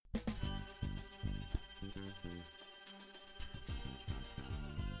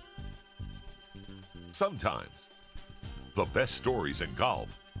Sometimes the best stories in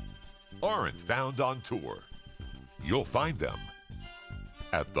golf aren't found on tour. You'll find them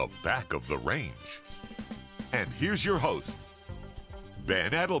at the back of the range. And here's your host,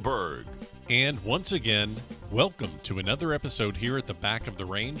 Ben Adelberg. And once again, welcome to another episode here at the back of the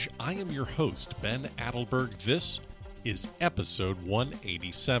range. I am your host, Ben Adelberg. This is episode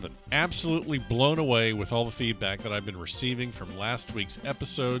 187. Absolutely blown away with all the feedback that I've been receiving from last week's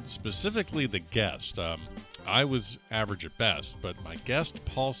episode, specifically the guest. I was average at best, but my guest,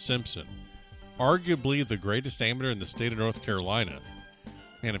 Paul Simpson, arguably the greatest amateur in the state of North Carolina.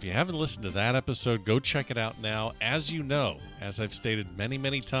 And if you haven't listened to that episode, go check it out now. As you know, as I've stated many,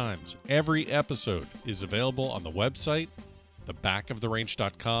 many times, every episode is available on the website,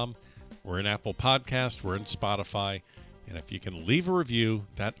 thebackoftherange.com. We're in Apple Podcast, we're in Spotify, and if you can leave a review,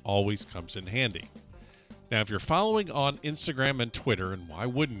 that always comes in handy. Now, if you're following on Instagram and Twitter, and why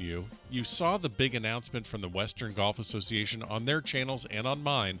wouldn't you, you saw the big announcement from the Western Golf Association on their channels and on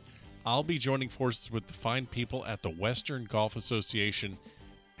mine. I'll be joining forces with the fine people at the Western Golf Association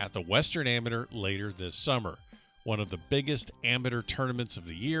at the Western Amateur later this summer. One of the biggest amateur tournaments of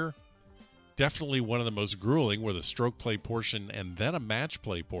the year. Definitely one of the most grueling, with a stroke play portion and then a match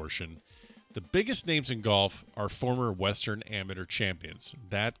play portion. The biggest names in golf are former Western Amateur champions.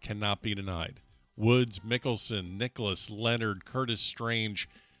 That cannot be denied. Woods, Mickelson, Nicklaus, Leonard, Curtis Strange.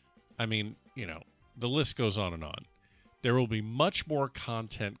 I mean, the list goes on and on. There will be much more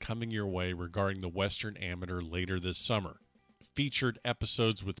content coming your way regarding the Western Amateur later this summer. Featured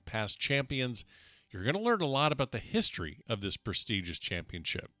episodes with past champions. You're going to learn a lot about the history of this prestigious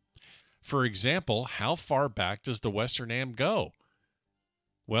championship. For example, how far back does the Western Am go?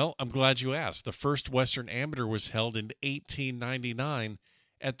 Well, I'm glad you asked. The first Western Amateur was held in 1899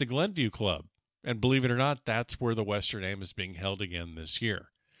 at the Glenview Club. And believe it or not, that's where the Western Am is being held again this year.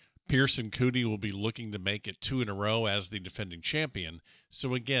 Pearson Coody will be looking to make it 2 in a row as the defending champion.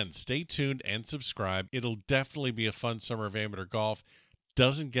 So again, stay tuned and subscribe. It'll definitely be a fun summer of amateur golf.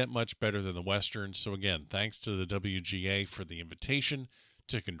 Doesn't get much better than the Western. So again, thanks to the WGA for the invitation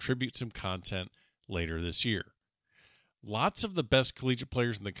to contribute some content later this year. Lots of the best collegiate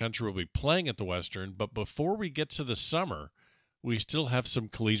players in the country will be playing at the Western, but before we get to the summer, we still have some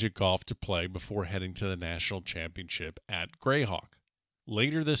collegiate golf to play before heading to the National Championship at Grayhawk.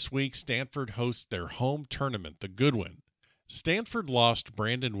 Later this week, Stanford hosts their home tournament, the Goodwin. Stanford lost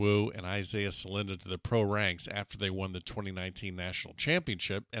Brandon Wu and Isaiah Salinda to the pro ranks after they won the 2019 National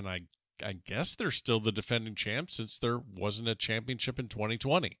Championship, and I guess they're still the defending champs since there wasn't a championship in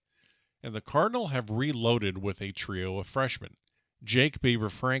 2020. And the Cardinal have reloaded with a trio of freshmen. Jake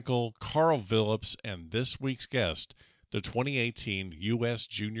Bieber-Frankel, Carl Phillips, and this week's guest, the 2018 U.S.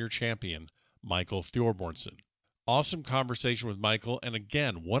 Junior Champion, Michael Thorbjornsen. Awesome conversation with Michael, and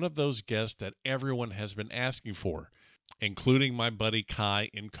again, one of those guests that everyone has been asking for, including my buddy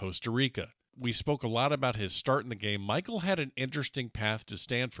Kai in Costa Rica. We spoke a lot about his start in the game. Michael had an interesting path to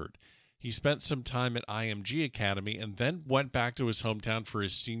Stanford. He spent some time at IMG Academy and then went back to his hometown for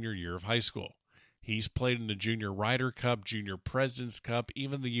his senior year of high school. He's played in the Junior Ryder Cup, Junior President's Cup,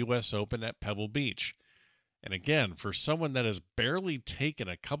 even the U.S. Open at Pebble Beach. And again, for someone that has barely taken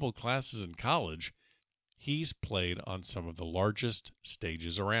a couple classes in college, he's played on some of the largest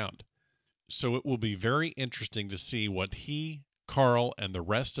stages around. So it will be very interesting to see what he, Carl, and the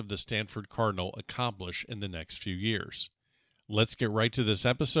rest of the Stanford Cardinal accomplish in the next few years. Let's get right to this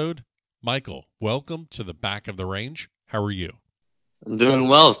episode. Michael, welcome to the back of the range. How are you? I'm doing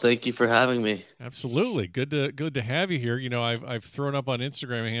well. Thank you for having me. Absolutely. Good to have you here. I've thrown up on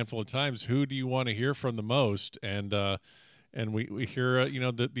Instagram a handful of times, who do you want to hear from the most? And we hear,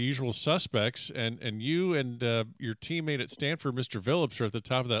 the usual suspects, and you and your teammate at Stanford, Mr. Phillips, are at the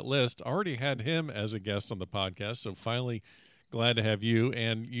top of that list. Already had him as a guest on the podcast, so finally glad to have you.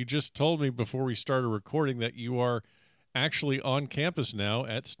 And you just told me before we started recording that you are actually on campus now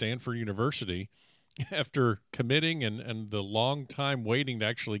at Stanford University after committing and the long time waiting to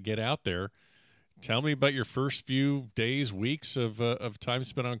actually get out there. Tell me about your first few days, weeks of time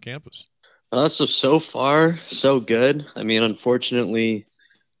spent on campus. So far, so good. I mean, unfortunately,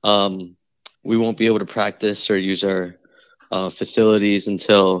 we won't be able to practice or use our facilities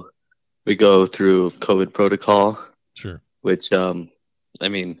until we go through COVID protocol. Sure. Which, it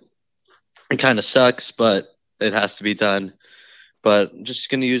kind of sucks, but it has to be done. But I'm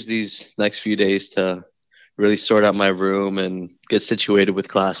just going to use these next few days to really sort out my room and get situated with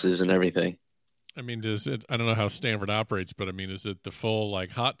classes and everything. I mean, I don't know how Stanford operates, but I mean, is it the full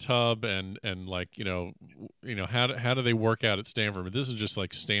hot tub and how do they work out at Stanford? I mean, this is just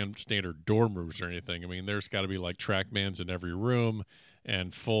standard dorm rooms or anything. I mean, there's got to be TrackMans in every room.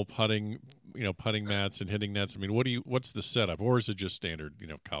 and full putting, putting mats and hitting nets. I mean, what's the setup, or is it just standard,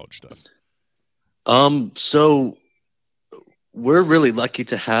 college stuff? So we're really lucky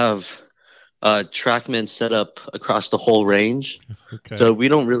to have TrackMan set up across the whole range. Okay. So we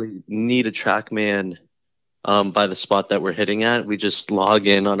don't really need a TrackMan by the spot that we're hitting at. We just log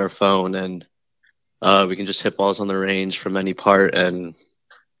in on our phone and we can just hit balls on the range from any part and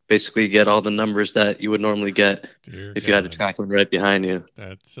basically get all the numbers that you would normally get if you had a TrackMan right behind you.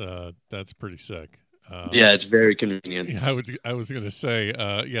 That's pretty sick. Yeah, it's very convenient. Yeah, I was going to say,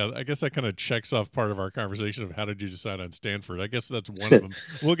 I guess that kind of checks off part of our conversation of how did you decide on Stanford. I guess that's one of them.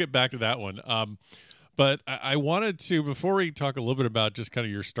 We'll get back to that one. But I wanted to, before we talk a little bit about just kind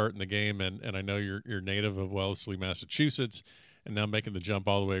of your start in the game, and I know you're native of Wellesley, Massachusetts, and now making the jump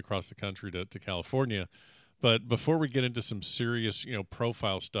all the way across the country to California. But before we get into some serious,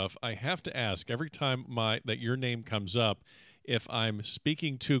 profile stuff, I have to ask every time that your name comes up, if I'm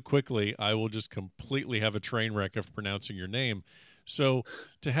speaking too quickly, I will just completely have a train wreck of pronouncing your name. So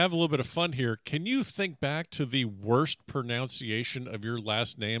to have a little bit of fun here, can you think back to the worst pronunciation of your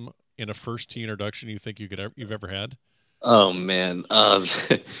last name in a first tee introduction you think you've ever had? Oh man,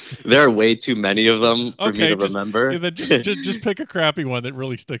 there are way too many of them for me to remember. Then just pick a crappy one that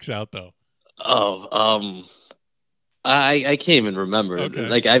really sticks out, though. Oh, I can't even remember. Okay.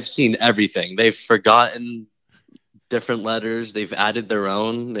 Like I've seen everything. They've forgotten different letters. They've added their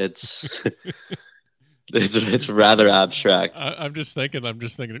own. It's it's rather abstract. I'm just thinking.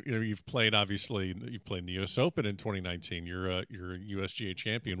 You've played in the U.S. Open in 2019. You're a USGA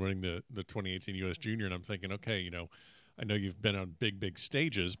champion, winning the 2018 U.S. Junior, and I'm thinking, okay, I know you've been on big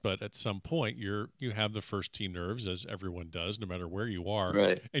stages, but at some point you have the first tee nerves, as everyone does, no matter where you are,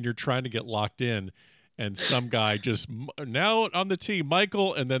 right? And you're trying to get locked in, and some guy just now on the tee,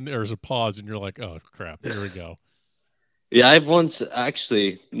 Michael, and then there's a pause, and you're like, oh crap, here we go. Yeah, I've once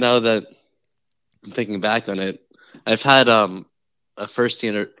actually. Now that I'm thinking back on it, I've had a first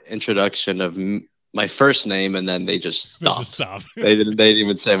introduction of my first name, and then they just stopped. They didn't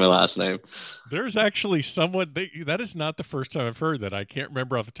even say my last name. There's actually someone that is not the first time I've heard that. I can't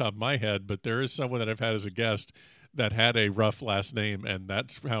remember off the top of my head, but there is someone that I've had as a guest that had a rough last name, and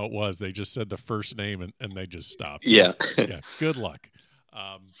that's how it was. They just said the first name, and they just stopped. Yeah. Yeah. Good luck.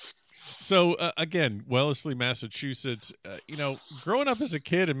 So again, Wellesley, Massachusetts, growing up as a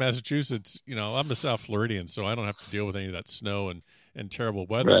kid in Massachusetts, I'm a South Floridian, so I don't have to deal with any of that snow and terrible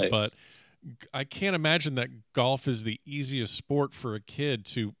weather. Right. But I can't imagine that golf is the easiest sport for a kid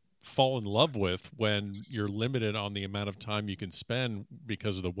to fall in love with when you're limited on the amount of time you can spend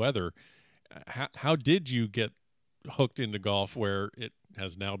because of the weather. How did you get hooked into golf where it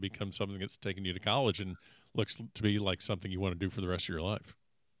has now become something that's taken you to college and looks to be like something you want to do for the rest of your life?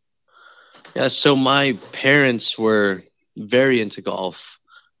 Yeah, so my parents were very into golf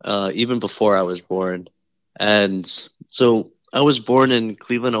even before I was born. And so I was born in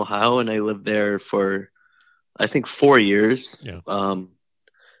Cleveland, Ohio, and I lived there for, I think, 4 years. Yeah.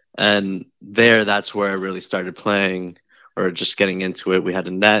 And that's where I really started playing or just getting into it. We had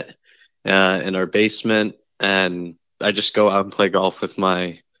a net in our basement, and I just go out and play golf with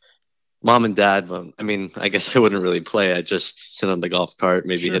my mom and dad. I mean, I guess I wouldn't really play. I just sit on the golf cart,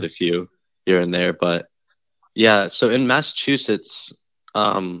 maybe hit a few here and there. But yeah, so in Massachusetts,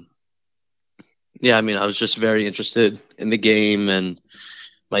 I mean, I was just very interested in the game, and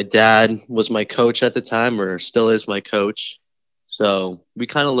my dad was my coach at the time, or still is my coach. So we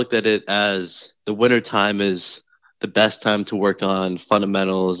kind of looked at it as the winter time is the best time to work on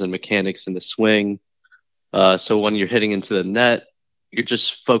fundamentals and mechanics in the swing. So when you're hitting into the net, you're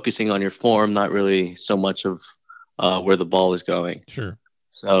just focusing on your form, not really so much of where the ball is going. Sure.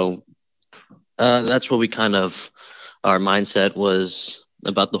 So that's what our mindset was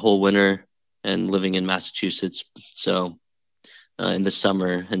about the whole winter and living in Massachusetts. So in the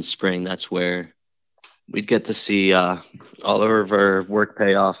summer and spring, that's where we'd get to see all of our work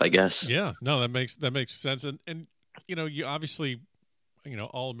pay off, I guess. Yeah, no, that makes sense. And you obviously,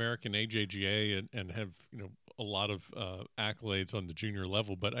 All-American AJGA and have, a lot of accolades on the junior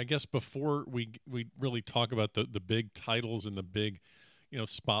level. But I guess before we really talk about the big titles and the big,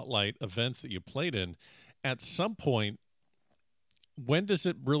 spotlight events that you played in, at some point, when does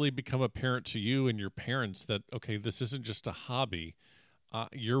it really become apparent to you and your parents that, okay, this isn't just a hobby,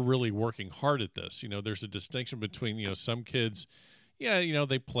 you're really working hard at this? There's a distinction between, some kids,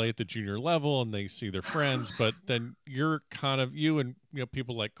 they play at the junior level and they see their friends, but then you're kind of, you and,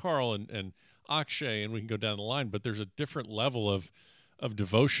 people like Carl and Akshay, and we can go down the line, but there's a different level of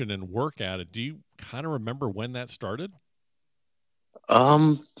devotion and work at it. Do you kind of remember when that started?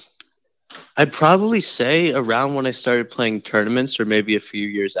 I'd probably say around when I started playing tournaments, or maybe a few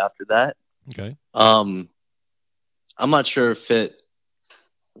years after that. Okay. I'm not sure if it.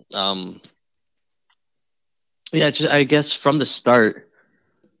 Um, yeah, just I guess from the start,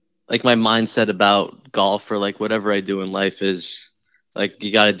 like my mindset about golf or like whatever I do in life is like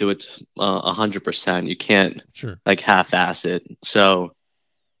you got to do it 100%. You can't Sure. like half-ass it. So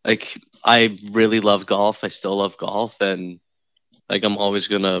like I really love golf. I still love golf, and like I'm always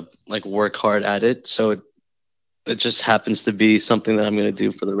gonna like work hard at it. So it just happens to be something that I'm gonna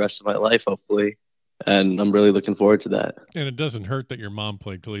do for the rest of my life, hopefully. And I'm really looking forward to that. And it doesn't hurt that your mom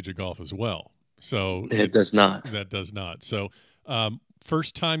played collegiate golf as well. So It does not. that does not. So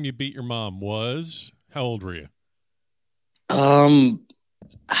first time you beat your mom was, how old were you? Um,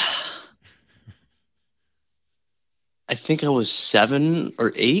 I think I was 7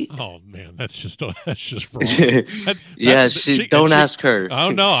 or 8. Oh man, that's just wrong. Yeah, don't she, ask her.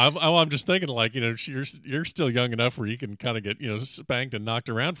 Oh no, I'm just thinking like you're still young enough where you can kind of get spanked and knocked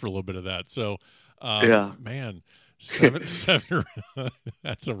around for a little bit of that. So Yeah. man, seven.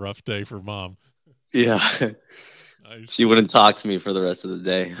 That's a rough day for mom. Yeah. Nice. She wouldn't talk to me for the rest of the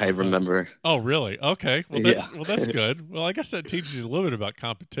day. I remember. Oh really? Okay. Well that's good. Well, I guess that teaches you a little bit about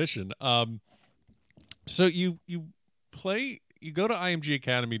competition. So you go to IMG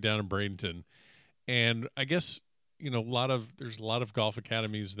Academy down in Bradenton, and I guess there's a lot of golf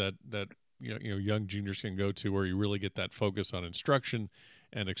academies that young juniors can go to where you really get that focus on instruction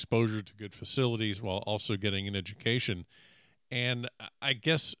and exposure to good facilities while also getting an education. And I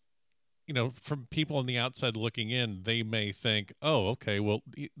guess from people on the outside looking in, they may think, oh, okay, well,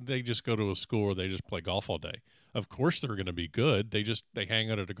 they just go to a school where they just play golf all day. Of course they're going to be good. They hang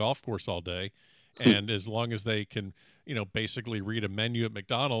out at a golf course all day. And as long as they can, basically read a menu at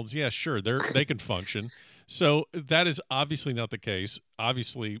McDonald's, yeah, sure, they can function. So that is obviously not the case.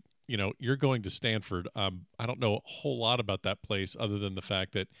 Obviously, you're going to Stanford. I don't know a whole lot about that place other than the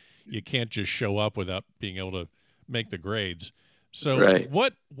fact that you can't just show up without being able to make the grades. So Right.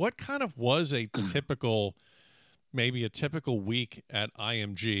 what kind of was maybe a typical week at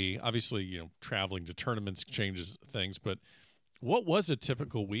IMG? Obviously, traveling to tournaments changes things, but what was a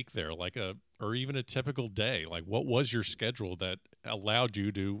typical week there, or even a typical day? Like, what was your schedule that allowed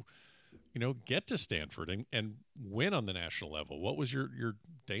you to, get to Stanford and win on the national level? What was your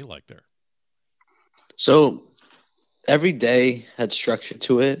day like there? So every day had structure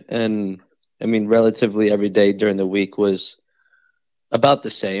to it. And I mean, relatively every day during the week was about the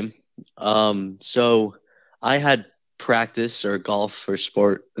same. So I had practice or golf or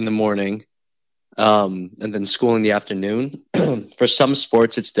sport in the morning, and then school in the afternoon. For some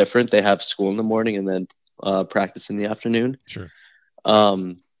sports, it's different. They have school in the morning and then practice in the afternoon. Sure.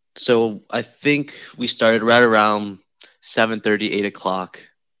 So I think we started right around 7:30, 8 o'clock,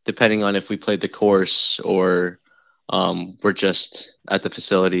 depending on if we played the course or we're just at the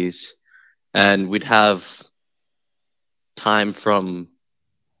facilities. And we'd have time from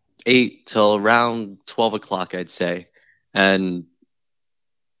 8 till around 12 o'clock, I'd say. And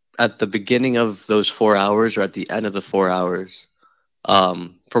at the beginning of those 4 hours or at the end of the 4 hours,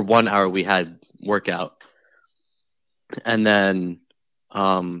 for 1 hour, we had workout. And then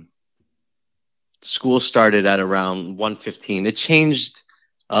school started at around 1:15. It changed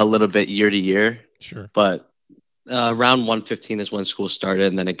a little bit year to year. Sure. But around 1:15 is when school started,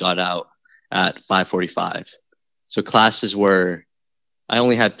 and then it got out at 5:45. So classes were, I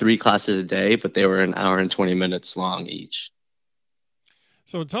only had 3 classes a day, but they were an hour and 20 minutes long each.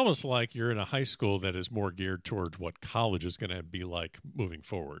 So it's almost like you're in a high school that is more geared towards what college is going to be like moving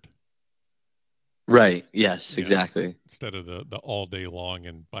forward. Right. Yes, exactly. Instead of the all day long,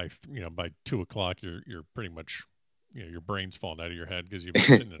 and by 2 o'clock, you're pretty much, your brain's falling out of your head because you've been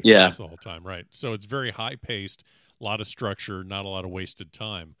sitting in a class the whole time. Right. So it's very high paced, a lot of structure, not a lot of wasted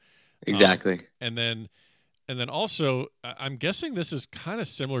time. Exactly. And then also, I'm guessing this is kind of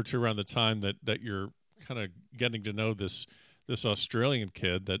similar to around the time that you're kind of getting to know this Australian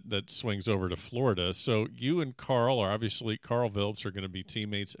kid that swings over to Florida. So you and Carl Phillips are going to be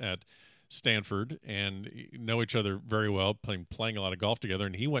teammates at Stanford and know each other very well, playing a lot of golf together.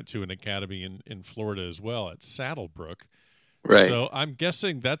 And he went to an academy in Florida as well at Saddlebrook. Right. So I'm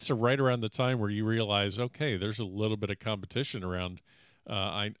guessing that's right around the time where you realize, okay, there's a little bit of competition around.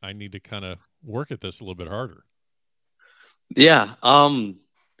 I need to kind of work at this a little bit harder. Yeah.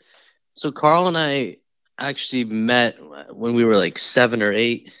 So Carl and I actually met when we were like 7 or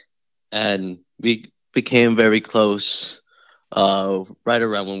 8, and we became very close right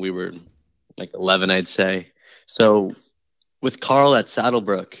around when we were like 11, I'd say. So with Carl at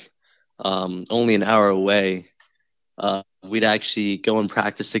Saddlebrook, only an hour away, we'd actually go and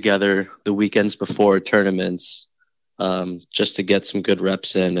practice together the weekends before tournaments, just to get some good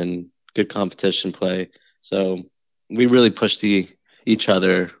reps in and good competition play. So we really pushed each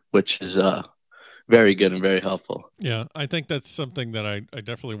other, which is very good and very helpful. Yeah, I think that's something that I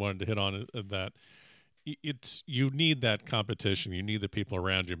definitely wanted to hit on, that it's, you need that competition. You need the people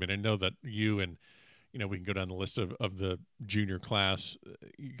around you. I mean, I know that you and, we can go down the list of the junior class.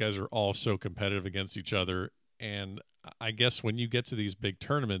 You guys are all so competitive against each other. And I guess when you get to these big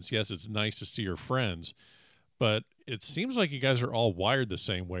tournaments, yes, it's nice to see your friends, but it seems like you guys are all wired the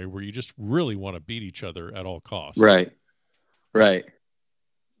same way, where you just really want to beat each other at all costs. Right. Right.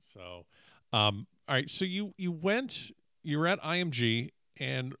 So, all right. So you were at IMG,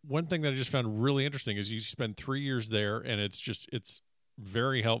 and one thing that I just found really interesting is you spend 3 years there, and it's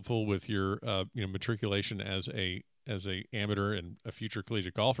very helpful with your matriculation as a amateur and a future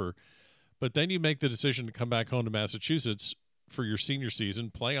collegiate golfer. But then you make the decision to come back home to Massachusetts for your senior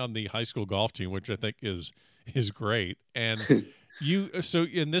season, play on the high school golf team, which I think is great. And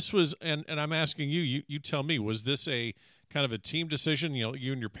and this was, and I'm asking you tell me, was this a kind of a team decision, you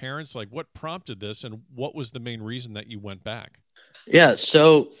and your parents, like what prompted this, and what was the main reason that you went back? Yeah.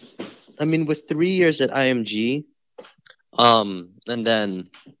 So, I mean, with 3 years at IMG, and then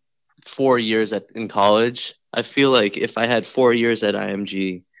 4 years in college, I feel like if I had 4 years at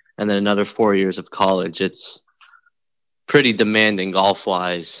IMG and then another 4 years of college, it's pretty demanding golf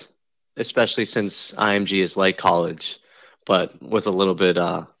wise, especially since IMG is like college, but with a little bit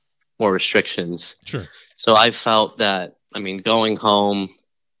more restrictions. Sure. So I felt that, I mean, going home,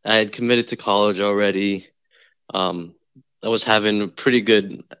 I had committed to college already. I was having a pretty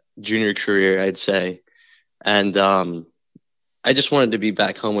good junior career, I'd say. And I just wanted to be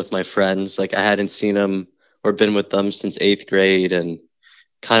back home with my friends. Like, I hadn't seen them or been with them since 8th grade, and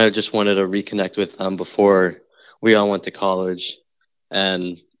kind of just wanted to reconnect with them before we all went to college.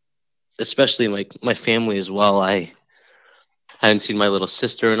 And especially my family as well. I hadn't seen my little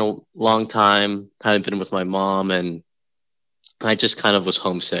sister in a long time, hadn't been with my mom, and I just kind of was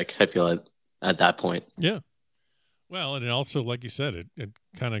homesick, I feel like, at that point. Yeah. Well, and it also, like you said, it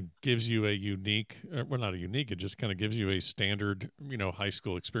kind of gives you a unique, well, not a unique, it just kind of gives you a standard, high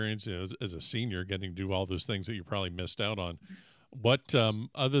school experience as a senior, getting to do all those things that you probably missed out on. What,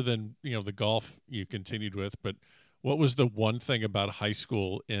 other than, the golf you continued with, but what was the one thing about high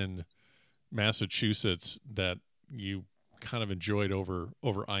school in Massachusetts that you kind of enjoyed over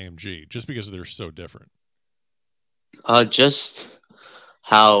IMG, just because they're so different? Just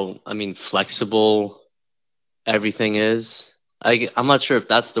how, I mean, flexible everything is. I'm not sure if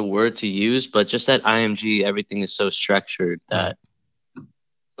that's the word to use, but just at IMG, everything is so structured that,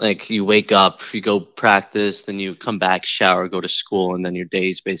 like, you wake up, you go practice, then you come back, shower, go to school, and then your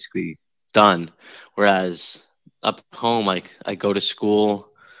day's basically done. Whereas up home, I go to school,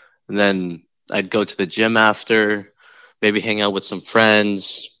 and then I'd go to the gym after, maybe hang out with some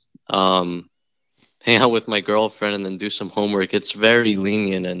friends, hang out with my girlfriend, and then do some homework. It's very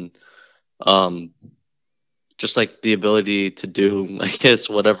lenient, and just like the ability to do, I guess,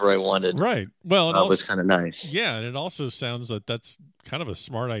 whatever I wanted. Right. Well, it was kind of nice. Yeah, and it also sounds like that's kind of a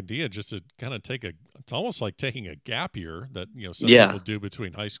smart idea, just to kind of it's almost like taking a gap year that, some people do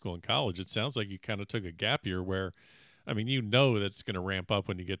between high school and college. It sounds like you kind of took a gap year where, I mean, that it's going to ramp up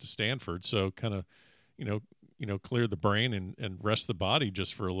when you get to Stanford. So kind of, clear the brain and rest the body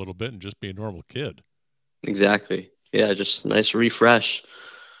just for a little bit and just be a normal kid. Exactly. Yeah, just a nice refresh.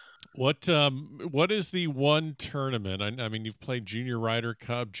 What is the one tournament? I mean, you've played Junior Ryder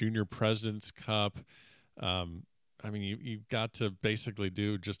Cup, Junior President's Cup. I mean, you've got to basically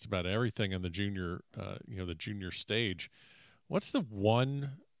do just about everything on the junior, the junior stage. What's the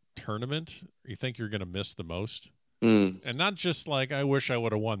one tournament you think you're going to miss the most? And not just like, I wish I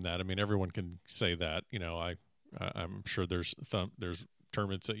would have won that. I mean, everyone can say that. I'm sure there's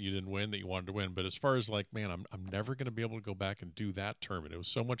tournaments that you didn't win that you wanted to win, but as far as like, man, I'm never going to be able to go back and do that tournament. It was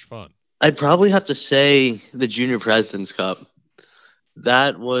so much fun. I'd probably have to say the Junior President's Cup.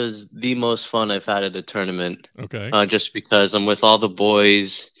 That was the most fun I've had at a tournament. Okay. Just because I'm with all the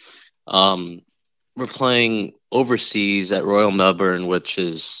boys. We're playing overseas at Royal Melbourne, which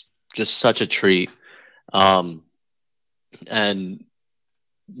is just such a treat. And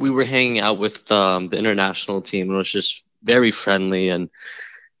we were hanging out with the international team, and it was just very friendly, and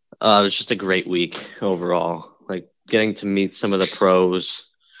it was just a great week overall. Like, getting to meet some of the pros.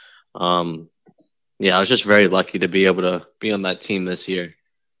 I was just very lucky to be able to be on that team this year.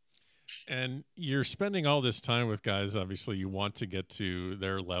 And you're spending all this time with guys, obviously you want to get to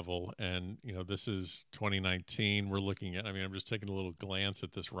their level, and this is 2019. We're looking at, I mean, I'm just taking a little glance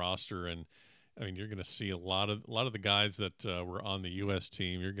at this roster, and I mean, you're going to see a lot of the guys that were on the U.S.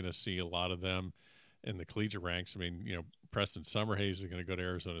 team. You're going to see a lot of them in the collegiate ranks. I mean, Preston Summerhays is going to go to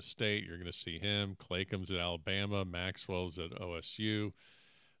Arizona State. You're going to see him. Claycom's at Alabama. Maxwell's at OSU.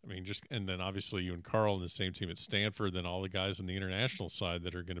 I mean, and then obviously you and Carl on the same team at Stanford. Then all the guys on the international side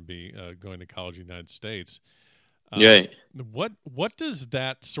that are going to be going to college in the United States. Yeah. What does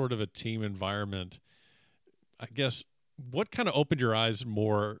that sort of a team environment, I guess, what kind of opened your eyes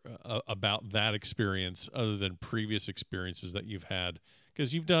more about that experience other than previous experiences that you've had?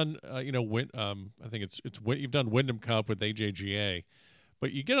 Because you've done, I think you've done Wyndham Cup with AJGA,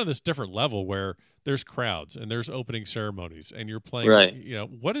 but you get on this different level where there's crowds and there's opening ceremonies and you're playing. Right.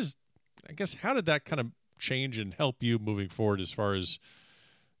 How did that kind of change and help you moving forward as far as,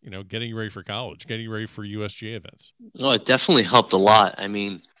 getting you ready for college, getting you ready for USGA events? No, it definitely helped a lot. I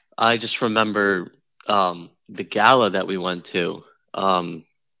mean, I just remember the gala that we went to.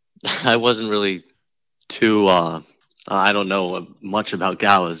 I wasn't really too I don't know much about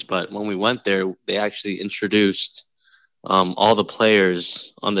galas, but when we went there, they actually introduced all the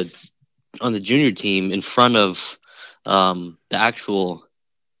players on the junior team in front of the actual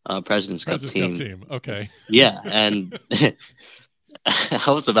President's Cup team. Okay. Yeah, and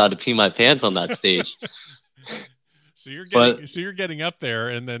I was about to pee my pants on that stage. So you're getting up there,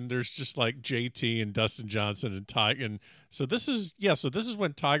 and then there's just like JT and Dustin Johnson and Tiger, and so this is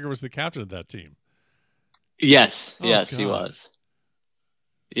when Tiger was the captain of that team. Yes, Oh, yes, God. he was.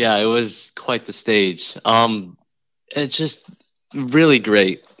 Yeah, it was quite the stage. It's just really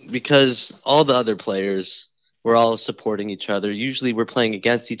great because all the other players were all supporting each other. Usually we're playing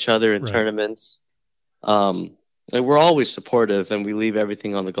against each other in Right. tournaments. And we're always supportive and we leave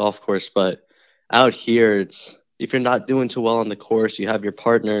everything on the golf course. But out here, if you're not doing too well on the course, you have your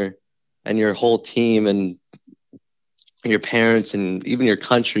partner and your whole team and your parents and even your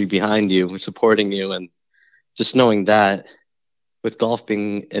country behind you supporting you. And just knowing that with golf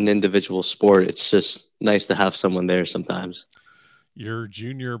being an individual sport, it's just nice to have someone there sometimes. Your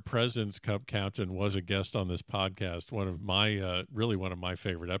junior President's Cup captain was a guest on this podcast. One of my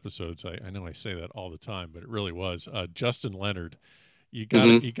favorite episodes. I know I say that all the time, but it really was. Justin Leonard. You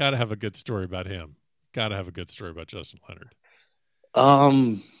gotta have a good story about him. Gotta have a good story about Justin Leonard.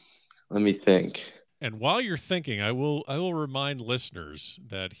 Let me think. And while you're thinking, I will remind listeners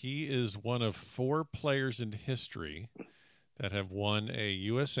that he is one of 4 players in history that have won a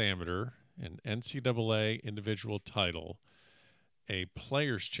U.S. Amateur, an NCAA individual title, a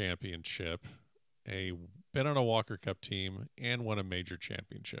Players Championship, been on a Walker Cup team, and won a major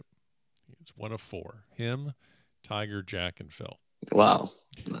championship. It's one of 4. Him, Tiger, Jack, and Phil. Wow,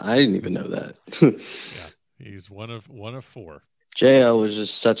 I didn't even know that. Yeah, he's one of 4. J.O. was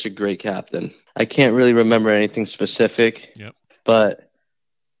just such a great captain. I can't really remember anything specific, Yep. But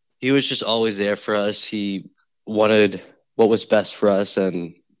he was just always there for us. He wanted what was best for us,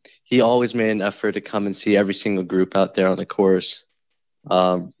 and he always made an effort to come and see every single group out there on the course,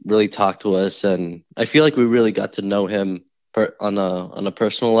 really talk to us. And I feel like we really got to know him on a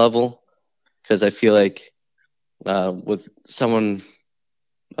personal level, because I feel like with someone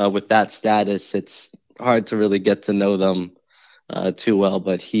with that status, it's hard to really get to know them too well.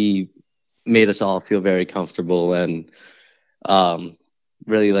 But he made us all feel very comfortable and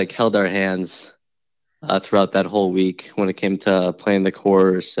really held our hands throughout that whole week when it came to playing the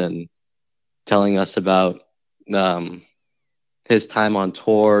course and telling us about his time on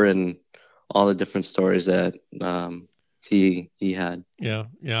tour and all the different stories that he had. Yeah.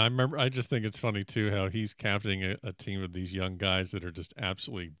 I remember. I just think it's funny too how he's captaining a team of these young guys that are just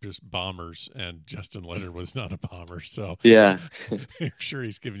absolutely just bombers, and Justin Leonard was not a bomber. So yeah, I'm sure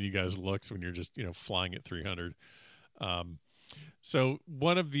he's giving you guys looks when you're just flying at 300. So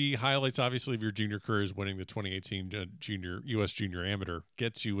one of the highlights, obviously, of your junior career is winning the 2018 U.S. Junior Amateur.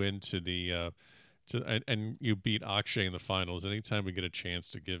 Gets you into the and you beat Akshay in the finals. Anytime we get a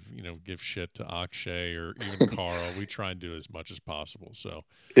chance to give shit to Akshay or even Carl, we try and do as much as possible. So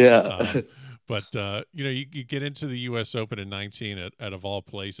yeah. But you get into the U.S. Open in 19 at of all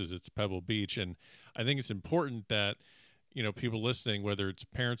places, it's Pebble Beach, and I think it's important that people listening, whether it's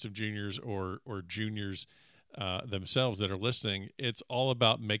parents of juniors or juniors themselves that are listening, it's all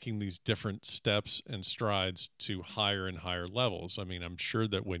about making these different steps and strides to higher and higher levels. I mean, I'm sure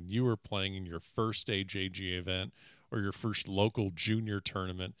that when you were playing in your first AJGA event or your first local junior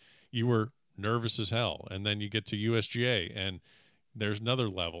tournament, you were nervous as hell. And then you get to USGA and there's another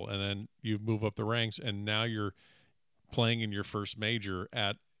level, and then you move up the ranks, and now you're playing in your first major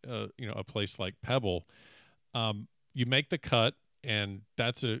at a place like Pebble. You make the cut, and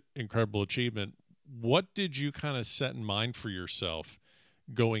that's an incredible achievement. What did you kind of set in mind for yourself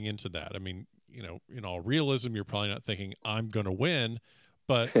going into that? I mean, in all realism, you're probably not thinking I'm going to win,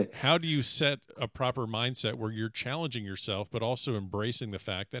 but how do you set a proper mindset where you're challenging yourself, but also embracing the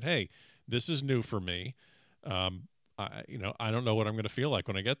fact that, hey, this is new for me. I don't know what I'm going to feel like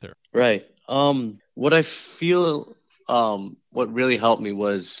when I get there. Right. What I feel, what really helped me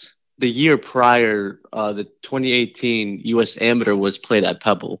was the year prior, the 2018 U.S. Amateur was played at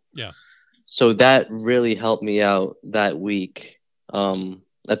Pebble. Yeah. So that really helped me out that week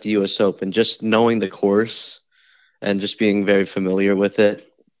at the U.S. Open. Just knowing the course and just being very familiar with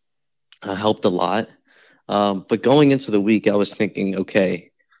it helped a lot. But going into the week, I was thinking,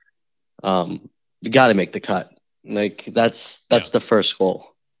 okay, you got to make the cut. Like that's the first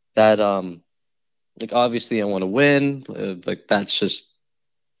goal. That like obviously I want to win. Like that's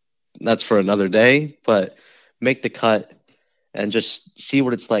for another day. But make the cut and just see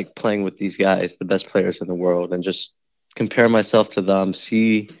what it's like playing with these guys, the best players in the world, and just compare myself to them.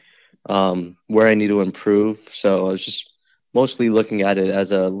 See where I need to improve. So I was just mostly looking at it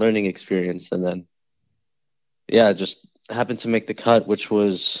as a learning experience, and then just happened to make the cut, which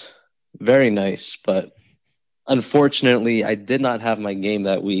was very nice. But unfortunately, I did not have my game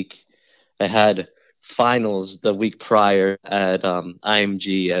that week. I had finals the week prior at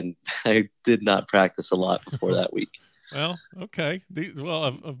IMG, and I did not practice a lot before that week. Well, okay.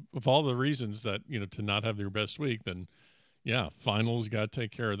 Of all the reasons that, to not have your best week, then yeah, finals, you got to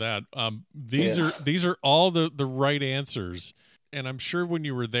take care of that. These are all the right answers. And I'm sure when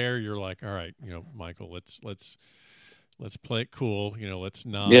you were there, you're like, all right, Michael, let's play it cool. Let's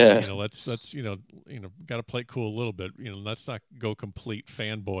not, let's got to play it cool a little bit. Let's not go complete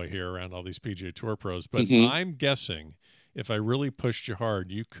fanboy here around all these PGA Tour pros. But I'm guessing if I really pushed you hard,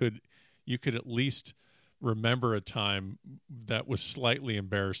 you could at least remember a time that was slightly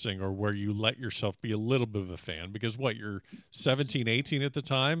embarrassing or where you let yourself be a little bit of a fan, because you're 17, 18 at the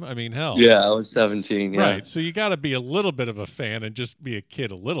time. I mean, hell. Yeah, I was 17. Yeah. Right. So you got to be a little bit of a fan and just be a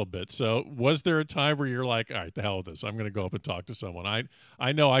kid a little bit. So was there a time where you're like, all right, the hell with this, I'm going to go up and talk to someone.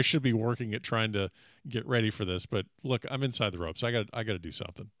 I know I should be working at trying to get ready for this, but look, I'm inside the ropes. I got to do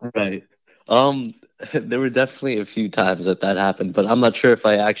something. Right. There were definitely a few times that happened, but I'm not sure if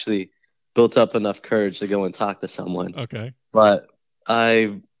I actually built up enough courage to go and talk to someone. Okay. But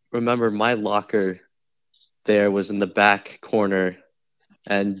I remember my locker there was in the back corner,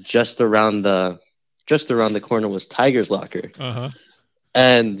 and just around the corner was Tiger's locker. Uh-huh.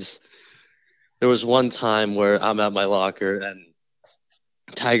 And there was one time where I'm at my locker and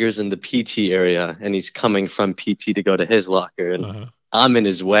Tiger's in the PT area, and he's coming from PT to go to his locker, and I'm in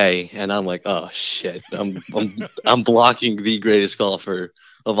his way, and I'm like, oh shit, I'm blocking the greatest golfer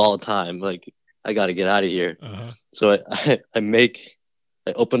of all time. Like, I got to get out of here. So I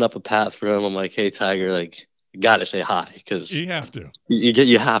open up a path for him. I'm like, hey Tiger, like, you got to say hi, because you have to.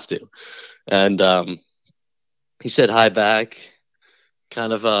 You have to. And he said hi back.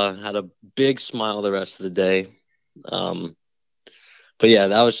 Kind of had a big smile the rest of the day. But yeah,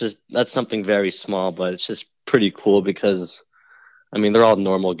 that's something very small, but it's just pretty cool because, I mean, they're all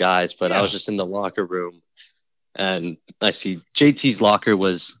normal guys, but I was just in the locker room and I see JT's locker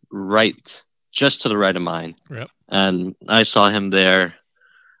was just to the right of mine. Yep. And I saw him there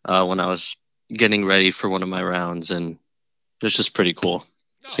when I was getting ready for one of my rounds, and it's just pretty cool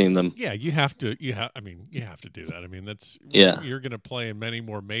seeing them. Yeah, you have to do that. I mean, you're going to play in many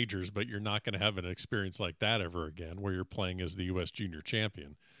more majors, but you're not going to have an experience like that ever again, where you're playing as the U.S. junior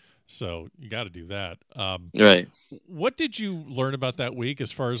champion. So you got to do that. Right. What did you learn about that week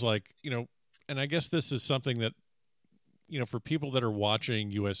as far as, like, and I guess this is something that, for people that are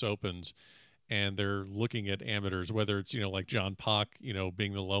watching U.S. Opens and they're looking at amateurs, whether it's, like John Pock,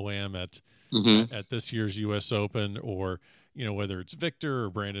 being the low am at this year's U.S. Open, or, whether it's Victor or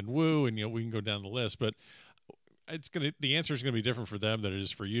Brandon Wu, and, we can go down the list, but the answer is going to be different for them than it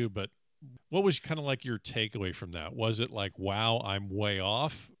is for you. But what was kind of like your takeaway from that? Was it like, wow, I'm way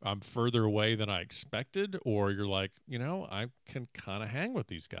off, I'm further away than I expected? Or you're like, I can kind of hang with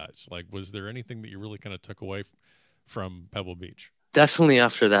these guys? Like, was there anything that you really kind of took away from Pebble Beach? Definitely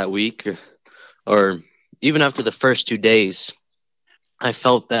after that week, or even after the first 2 days, I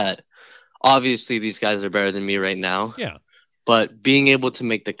felt that obviously these guys are better than me right now. Yeah. But being able to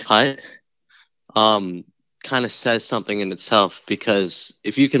make the cut kind of says something in itself, because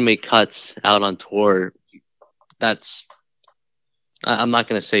if you can make cuts out on tour, that's, I'm not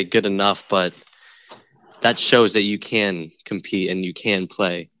going to say good enough, but that shows that you can compete and you can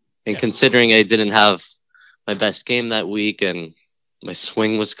play. And considering I didn't have my best game that week and my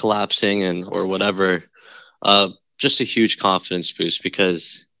swing was collapsing or whatever, just a huge confidence boost,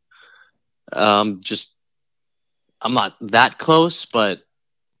 because I'm not that close, but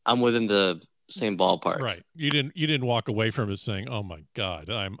I'm within the same ballpark. Right. You didn't walk away from it saying, "Oh my God,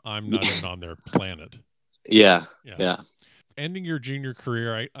 I'm not even on their planet." Yeah. Yeah. Ending your junior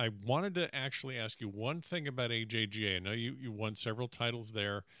career, I wanted to actually ask you one thing about AJGA. I know you won several titles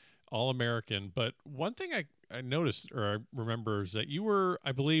there, All-American, but one thing I noticed or I remember is that you were,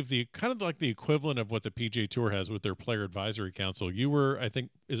 I believe, the kind of like the equivalent of what the PGA Tour has with their player advisory council. You were, I think,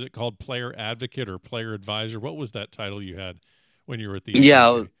 is it called player advocate or player advisor? What was that title you had when you were at the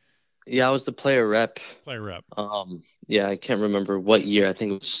AJGA? Yeah, I was the player rep. Player rep. Yeah, I can't remember what year. I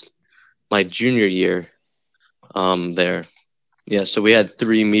think it was my junior year there. Yeah, so we had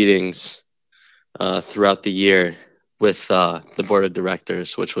 3 meetings throughout the year with the board of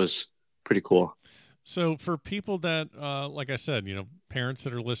directors, which was pretty cool. So for people that, like I said, parents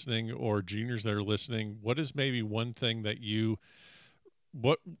that are listening or juniors that are listening, what is maybe one thing that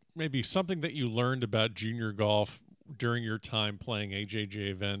maybe something that you learned about junior golf during your time playing AJJ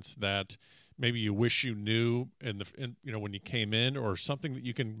events that maybe you wish you knew when you came in, or something that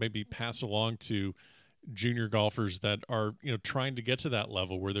you can maybe pass along to junior golfers that are trying to get to that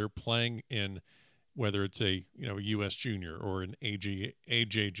level where they're playing in, whether it's a U.S. junior or an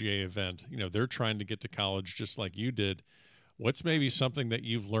AJGA event, they're trying to get to college just like you did. What's maybe something that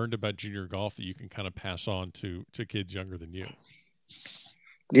you've learned about junior golf that you can kind of pass on to kids younger than you?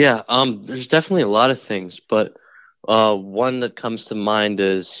 Yeah, there's definitely a lot of things, but one that comes to mind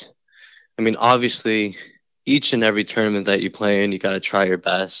is, obviously, each and every tournament that you play in, you got to try your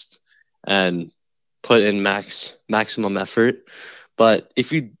best and put in maximum effort. But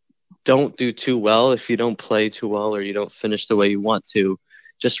if you don't do too well, if you don't play too well, or you don't finish the way you want to,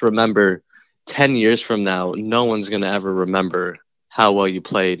 just remember 10 years from now, no one's going to ever remember how well you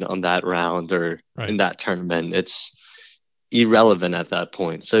played on that round or in that tournament. It's irrelevant at that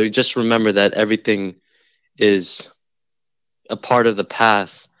point. So you just remember that everything is a part of the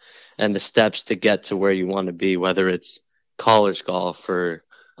path and the steps to get to where you want to be, whether it's college golf or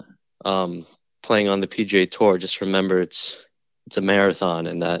playing on the PGA Tour. Just remember it's a marathon,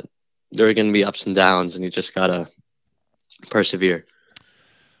 and that there are going to be ups and downs, and you just gotta persevere.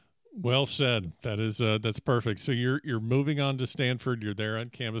 Well said. That's perfect. So you're moving on to Stanford. You're there on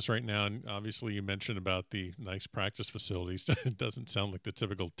campus right now, and obviously you mentioned about the nice practice facilities. It doesn't sound like the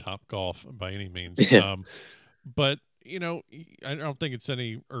typical Top Golf by any means. Yeah. But I don't think it's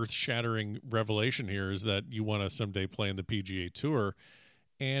any earth-shattering revelation here is that you want to someday play in the PGA Tour.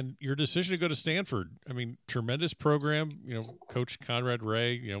 And your decision to go to Stanford, tremendous program. Coach Conrad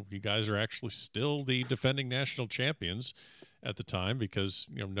Ray, you guys are actually still the defending national champions at the time,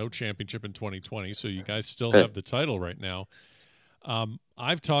 because, no championship in 2020. So you guys still have the title right now.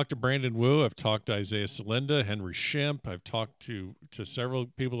 I've talked to Brandon Wu. I've talked to Isaiah Salinda, Henry Shimp. I've talked to several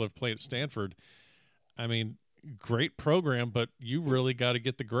people who have played at Stanford. Great program, but you really got to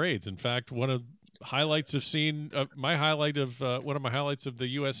get the grades. In fact, one of my highlight of the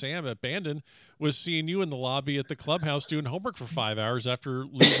USAM at Bandon was seeing you in the lobby at the clubhouse doing homework for 5 hours after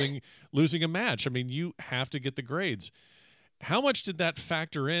losing a match. You have to get the grades. How much did that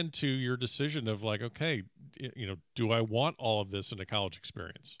factor into your decision of like, okay, do I want all of this in a college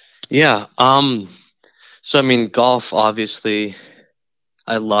experience? Yeah. So golf, obviously,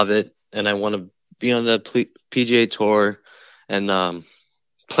 I love it, and I want to be on the PGA Tour and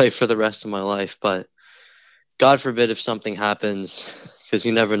play for the rest of my life. But God forbid if something happens, because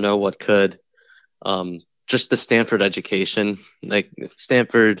you never know what could. Just the Stanford education, like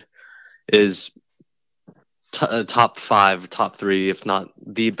Stanford is top 5, top 3, if not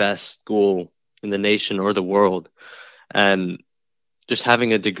the best school in the nation or the world. And just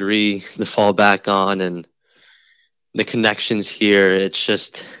having a degree to fall back on and the connections here, it's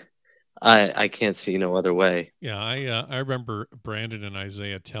just, I can't see no other way. Yeah, I remember Brandon and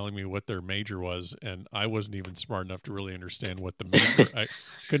Isaiah telling me what their major was, and I wasn't even smart enough to really understand what the major. I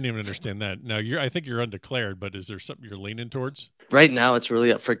couldn't even understand that. Now I think you're undeclared, but is there something you're leaning towards? Right now, it's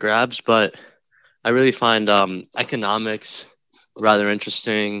really up for grabs, but I really find economics rather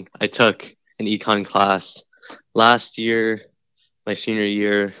interesting. I took an econ class last year, my senior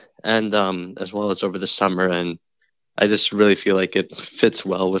year, and as well as over the summer, and I just really feel like it fits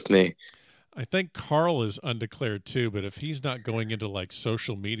well with me. I think Carl is undeclared too, but if he's not going into like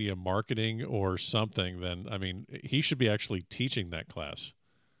social media marketing or something, then he should be actually teaching that class.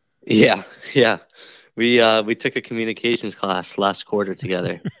 Yeah. We took a communications class last quarter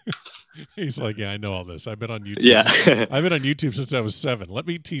together. He's like, yeah, I know all this. I've been on YouTube. Yeah. I've been on YouTube since I was 7. Let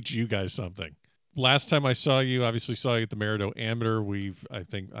me teach you guys something. Last time I saw you, obviously saw you at the Merrido Amateur. I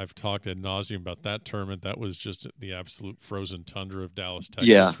think I've talked ad nauseum about that tournament. That was just the absolute frozen tundra of Dallas,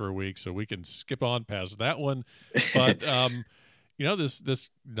 Texas for a week. So we can skip on past that one. But, this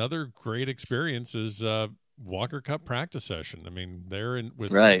another great experience is Walker Cup practice session. I mean, they're in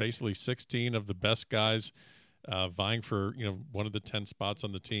with basically 16 of the best guys vying for one of the 10 spots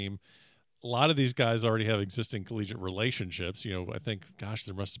on the team. A lot of these guys already have existing collegiate relationships. I think, gosh,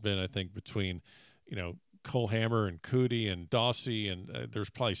 there must have been, between, Cole Hammer and Cootie and Dawsey, and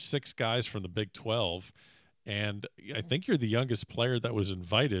there's probably 6 guys from the Big 12. And I think you're the youngest player that was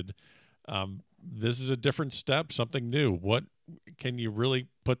invited. This is a different step, something new. What can you really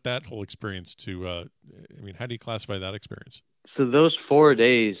put that whole experience to? How do you classify that experience? So those 4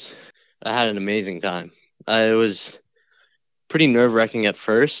 days, I had an amazing time. It was pretty nerve-wracking at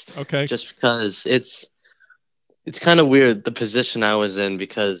first. Okay. Just because it's kind of weird, the position I was in,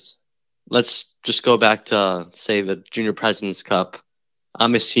 because let's just go back to, say, the Junior President's Cup.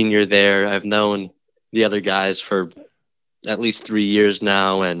 I'm a senior there. I've known the other guys for at least 3 years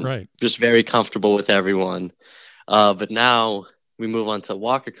now, and just very comfortable with everyone. But now we move on to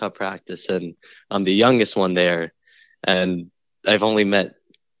Walker Cup practice, and I'm the youngest one there, and I've only met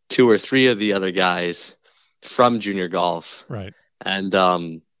 2 or 3 of the other guys from junior golf. Right. And I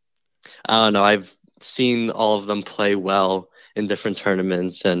don't know, I've seen all of them play well in different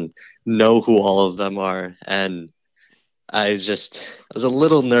tournaments and know who all of them are. And I was a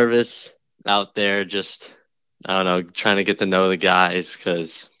little nervous out there, just, I don't know, trying to get to know the guys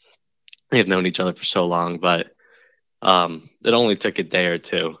because they've known each other for so long. But it only took a day or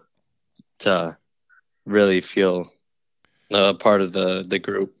two to really feel a part of the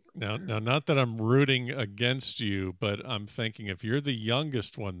group. Now, not that I'm rooting against you, but I'm thinking if you're the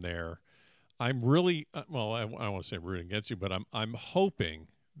youngest one there, I'm really I don't want to say rooting against you, but I'm hoping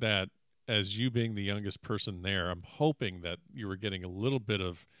that as you being the youngest person there, I'm hoping that you were getting a little bit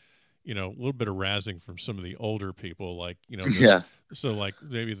of razzing from some of the older people, like so like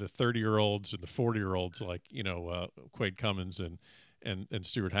maybe the 30-year-olds and the 40-year-olds, like Quade Cummins and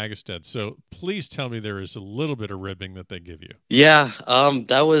Stuart Hagestad. So please tell me there is a little bit of ribbing that they give you. Yeah,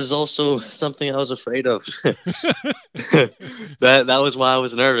 that was also something I was afraid of. that was why I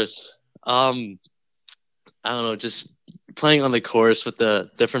was nervous. I don't know, just playing on the course with the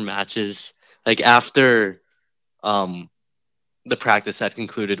different matches. Like after the practice had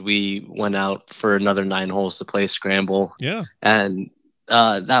concluded, we went out for another 9 holes to play scramble. Yeah, and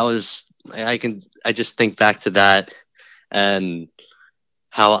that was I just think back to that and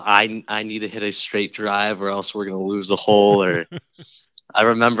how I need to hit a straight drive or else we're going to lose the hole. Or I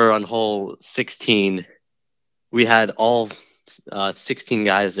remember on hole 16, we had all 16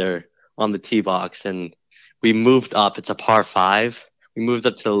 guys there on the tee box, and we moved up. It's a par 5. We moved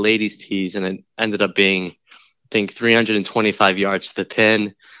up to the ladies' tees, and it ended up being, I think, 325 yards to the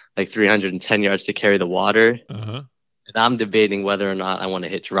pin, like 310 yards to carry the water. Uh-huh. And I'm debating whether or not I want to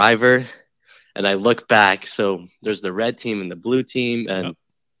hit driver. And I look back, so there's the red team and the blue team, and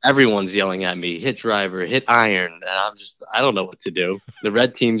everyone's yelling at me, hit driver, hit iron. And I don't know what to do. The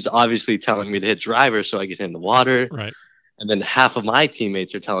red team's obviously telling me to hit driver so I get in the water. Right. And then half of my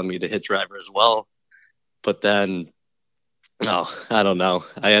teammates are telling me to hit driver as well. But then, no, I don't know.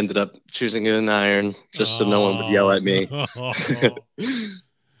 I ended up choosing an iron just so no one would yell at me.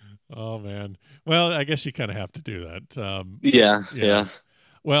 Oh, man. Well, I guess you kind of have to do that. Yeah.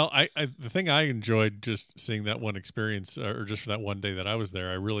 Well, the thing I enjoyed just seeing that one experience, or just for that one day that I was there,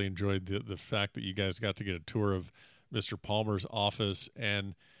 I really enjoyed the fact that you guys got to get a tour of Mr. Palmer's office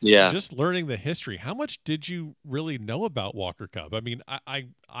and just learning the history. How much did you really know about Walker Cup? I mean,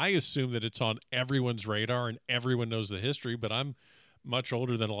 I assume that it's on everyone's radar and everyone knows the history, but I'm much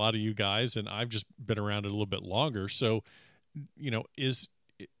older than a lot of you guys, and I've just been around it a little bit longer. So,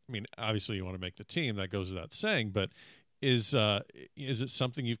 obviously you want to make the team, that goes without saying, but is it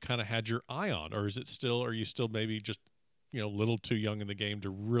something you've kind of had your eye on, or are you still maybe just, a little too young in the game to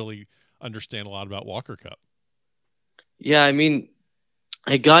really understand a lot about Walker Cup? Yeah, I mean,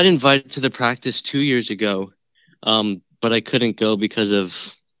 I got invited to the practice 2 years ago, but I couldn't go because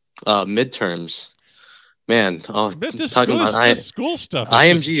of midterms. Man, this talking school, about this school stuff.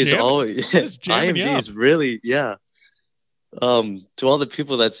 IMG is always IMG is really to all the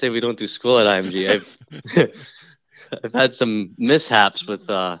people that say we don't do school at IMG, I've had some mishaps with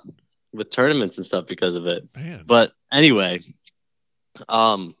tournaments and stuff because of it. Man. But anyway,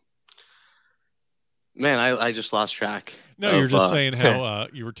 I just lost track. No, you're just saying how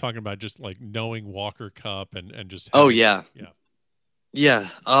you were talking about just like knowing Walker Cup and just. Yeah.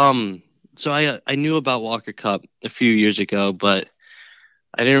 So I knew about Walker Cup a few years ago, but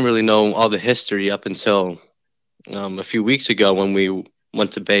I didn't really know all the history up until a few weeks ago when we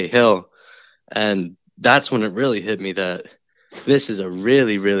went to Bay Hill, and that's when it really hit me that this is a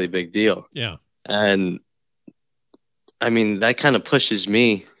really, really big deal. Yeah. And I mean, that kind of pushes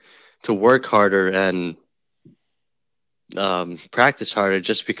me to work harder and practice harder,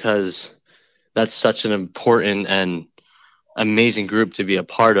 just because that's such an important and amazing group to be a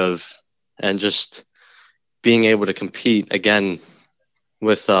part of, and just being able to compete again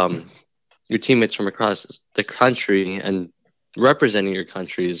with your teammates from across the country and representing your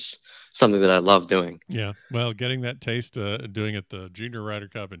country is something that I love doing. Yeah, well, getting that taste doing it the Junior Ryder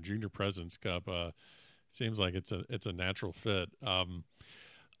Cup and Junior Presidents Cup seems like it's a natural fit.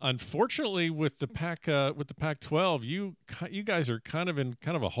 Unfortunately, with the Pac-12, you guys are kind of in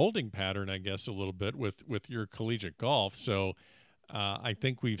a holding pattern, I guess, a little bit with your collegiate golf. So I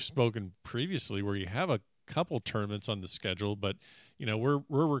think we've spoken previously where you have a couple tournaments on the schedule, but we're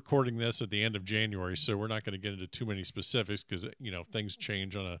recording this at the end of January, so we're not going to get into too many specifics because things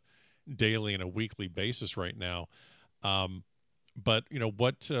change on a daily and a weekly basis right now. But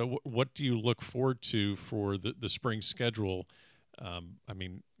what do you look forward to for the spring schedule? I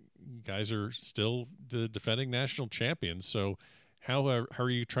mean, you guys are still the defending national champions, so how are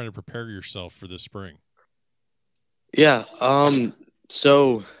you trying to prepare yourself for this spring? Yeah.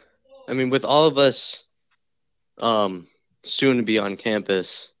 So, I mean, with all of us soon to be on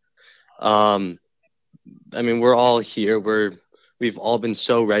campus, I mean, we're all here. We've all been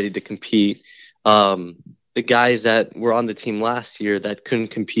so ready to compete. The guys that were on the team last year that couldn't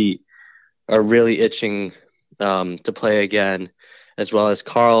compete are really itching to play again, as well as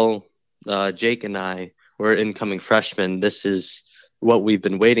Carl, Jake, and I. We're incoming freshmen. This is what we've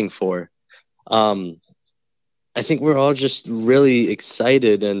been waiting for. I think we're all just really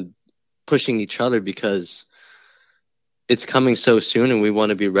excited and pushing each other because it's coming so soon and we want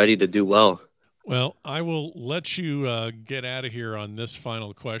to be ready to do well. Well, I will let you get out of here on this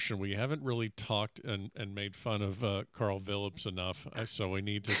final question. We haven't really talked and made fun of Carl Phillips enough, so we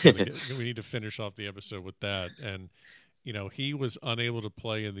need to we need to finish off the episode with that. And he was unable to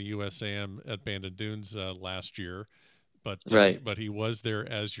play in the USAM at Bandon Dunes last year, but he was there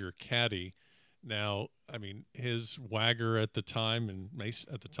as your caddy. Now, I mean, his WAGR at the time and Mace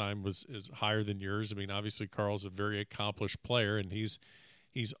at the time is higher than yours. I mean, obviously Carl's a very accomplished player and he's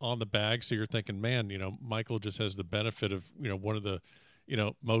on the bag. So you're thinking, man, Michael just has the benefit of, one of the,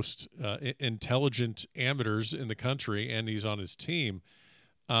 most intelligent amateurs in the country, and he's on his team.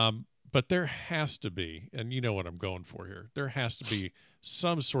 But there has to be, and you know what I'm going for here, there has to be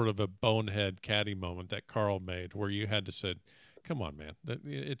some sort of a bonehead caddy moment that Carl made where you had to say, come on, man,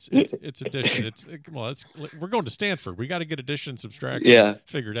 it's addition. We're going to Stanford. We got to get addition and subtraction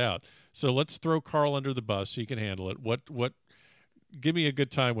figured out. So let's throw Carl under the bus. He can handle it. What give me a good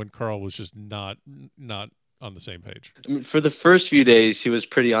time when Carl was just not on the same page. I mean, for the first few days, he was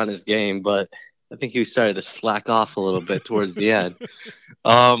pretty on his game, but I think he started to slack off a little bit towards the end.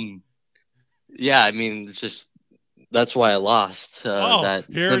 Yeah, I mean, that's why I lost.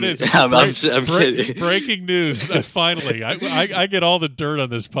 Here it is. I'm kidding. Breaking news. Finally, I get all the dirt on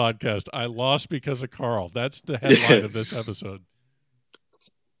this podcast. I lost because of Carl. That's the headline of this episode.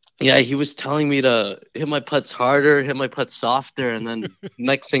 Yeah, he was telling me to hit my putts harder, hit my putts softer, and then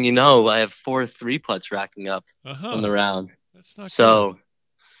next thing you know, I have 4 3-putts racking up on the round. That's not so. Good.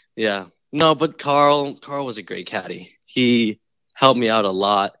 Yeah, no, but Carl was a great caddy. He helped me out a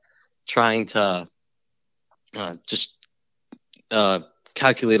lot, trying to just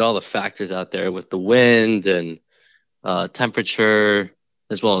calculate all the factors out there with the wind and temperature,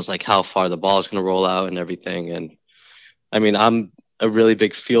 as well as like how far the ball is going to roll out and everything. And I mean, I'm a really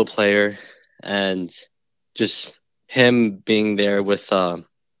big field player, and just him being there with like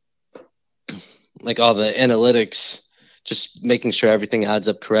all the analytics, just making sure everything adds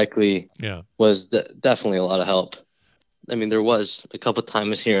up correctly, was definitely a lot of help. I mean, there was a couple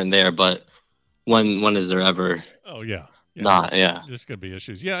times here and there, but when is there ever? Oh yeah. Not There's gonna be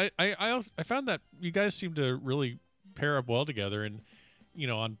issues. Yeah, I found that you guys seem to really pair up well together, and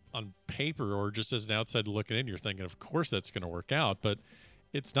on paper or just as an outsider looking in, you're thinking, of course that's going to work out. But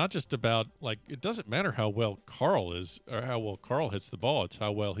it's not just about, like, it doesn't matter how well Carl is or how well Carl hits the ball. It's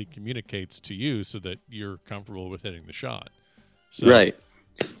how well he communicates to you so that you're comfortable with hitting the shot. So, right.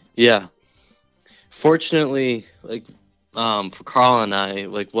 Yeah. Fortunately, like, for Carl and I,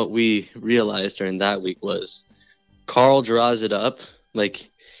 like, what we realized during that week was Carl draws it up. Like,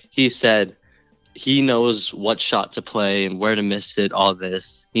 he said, he knows what shot to play and where to miss it, all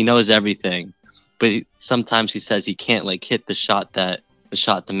this. He knows everything. But sometimes he says he can't, like, hit the shot that the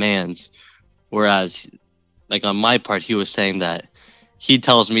shot demands. Whereas, like, on my part, he was saying that he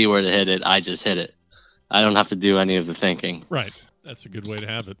tells me where to hit it, I just hit it. I don't have to do any of the thinking. Right. That's a good way to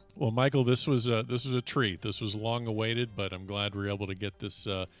have it. Well, Michael, this was a treat. This was long awaited, but I'm glad we were able to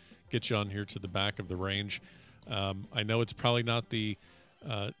get you on here to the back of the range. I know it's probably not the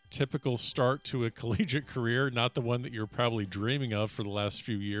typical start to a collegiate career, not the one that you're probably dreaming of for the last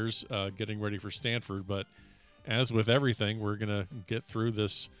few years, getting ready for Stanford. But as with everything, we're going to get through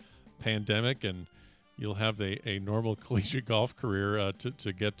this pandemic, and you'll have a normal collegiate golf career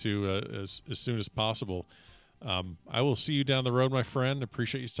to get to as soon as possible. I will see you down the road, my friend.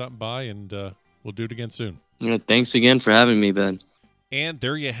 Appreciate you stopping by, and we'll do it again soon. Yeah, thanks again for having me, Ben. And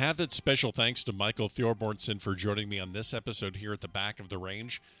there you have it. Special thanks to Michael Thorbjornsen for joining me on this episode here at the Back of the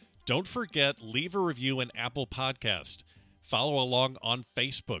Range. Don't forget, leave a review in Apple Podcast. Follow along on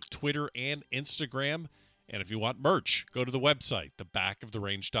Facebook, Twitter, and Instagram. And if you want merch, go to the website,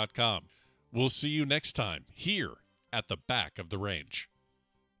 thebackoftherange.com. We'll see you next time here at the Back of the Range.